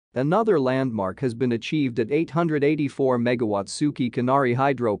Another landmark has been achieved at 884 MW Suki Kinari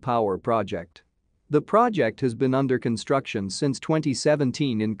Hydropower Project. The project has been under construction since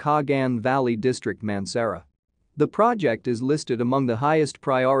 2017 in Kaghan Valley District, Mansehra. The project is listed among the highest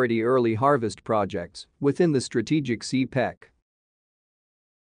priority early harvest projects within the strategic CPEC.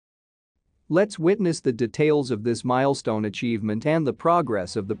 Let's witness the details of this milestone achievement and the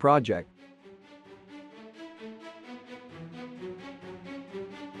progress of the project.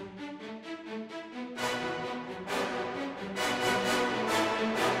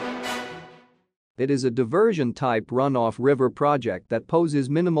 It is a diversion-type runoff river project that poses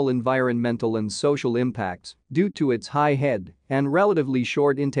minimal environmental and social impacts due to its high head and relatively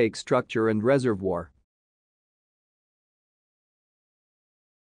short intake structure and reservoir.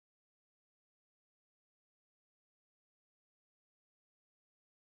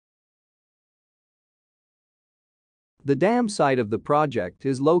 The dam site of the project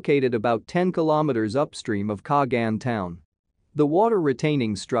is located about 10 kilometers upstream of Kaghan town. The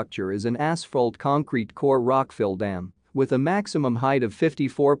water-retaining structure is an asphalt concrete core rockfill dam with a maximum height of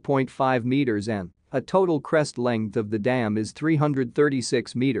 54.5 meters and a total crest length of the dam is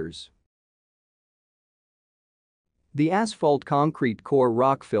 336 meters. The asphalt concrete core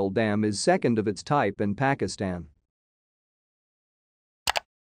rockfill dam is second of its type in Pakistan.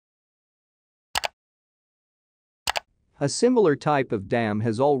 A similar type of dam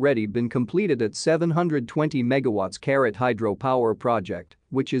has already been completed at 720 MW Karot Hydropower Project,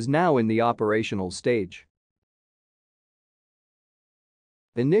 which is now in the operational stage.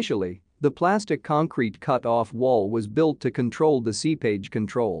 Initially, the plastic concrete cut-off wall was built to control the seepage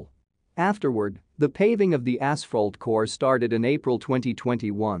control. Afterward, the paving of the asphalt core started in April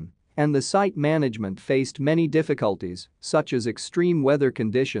 2021, and the site management faced many difficulties, such as extreme weather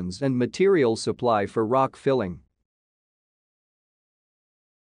conditions and material supply for rock filling.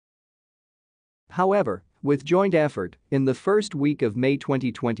 However, with joint effort, in the first week of May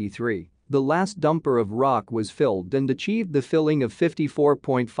 2023, the last dumper of rock was filled and achieved the filling of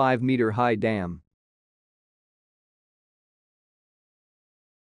 54.5-meter high dam.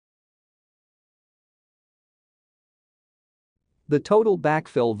 The total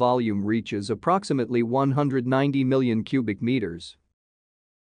backfill volume reaches approximately 190 million cubic meters.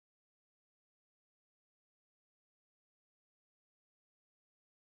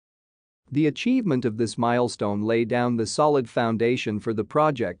 The achievement of this milestone laid down the solid foundation for the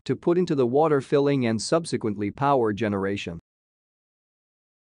project to put into the water filling and subsequently power generation.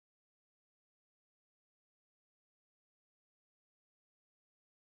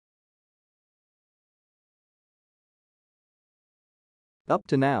 Up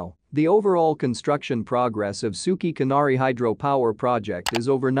to now, the overall construction progress of Suki Kinari Hydropower Project is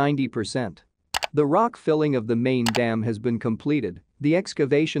over 90%. The rock filling of the main dam has been completed, the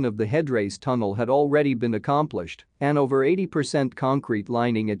excavation of the headrace tunnel had already been accomplished, and over 80% concrete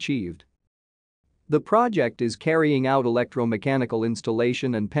lining achieved. The project is carrying out electromechanical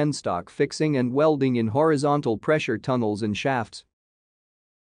installation and penstock fixing and welding in horizontal pressure tunnels and shafts.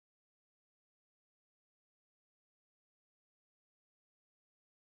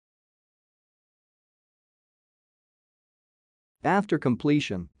 After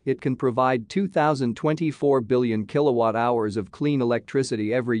completion, it can provide 2,024 billion kilowatt-hours of clean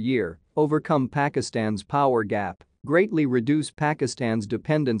electricity every year, overcome Pakistan's power gap, greatly reduce Pakistan's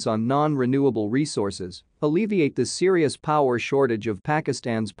dependence on non-renewable resources, alleviate the serious power shortage of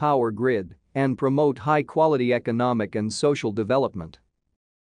Pakistan's power grid, and promote high-quality economic and social development.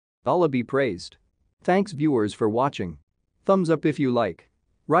 Allah be praised. Thanks viewers for watching. Thumbs up if you like.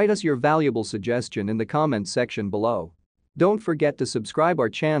 Write us your valuable suggestion in the comments section below. Don't forget to subscribe our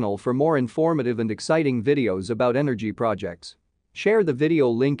channel for more informative and exciting videos about energy projects. Share the video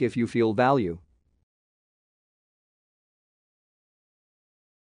link if you feel value.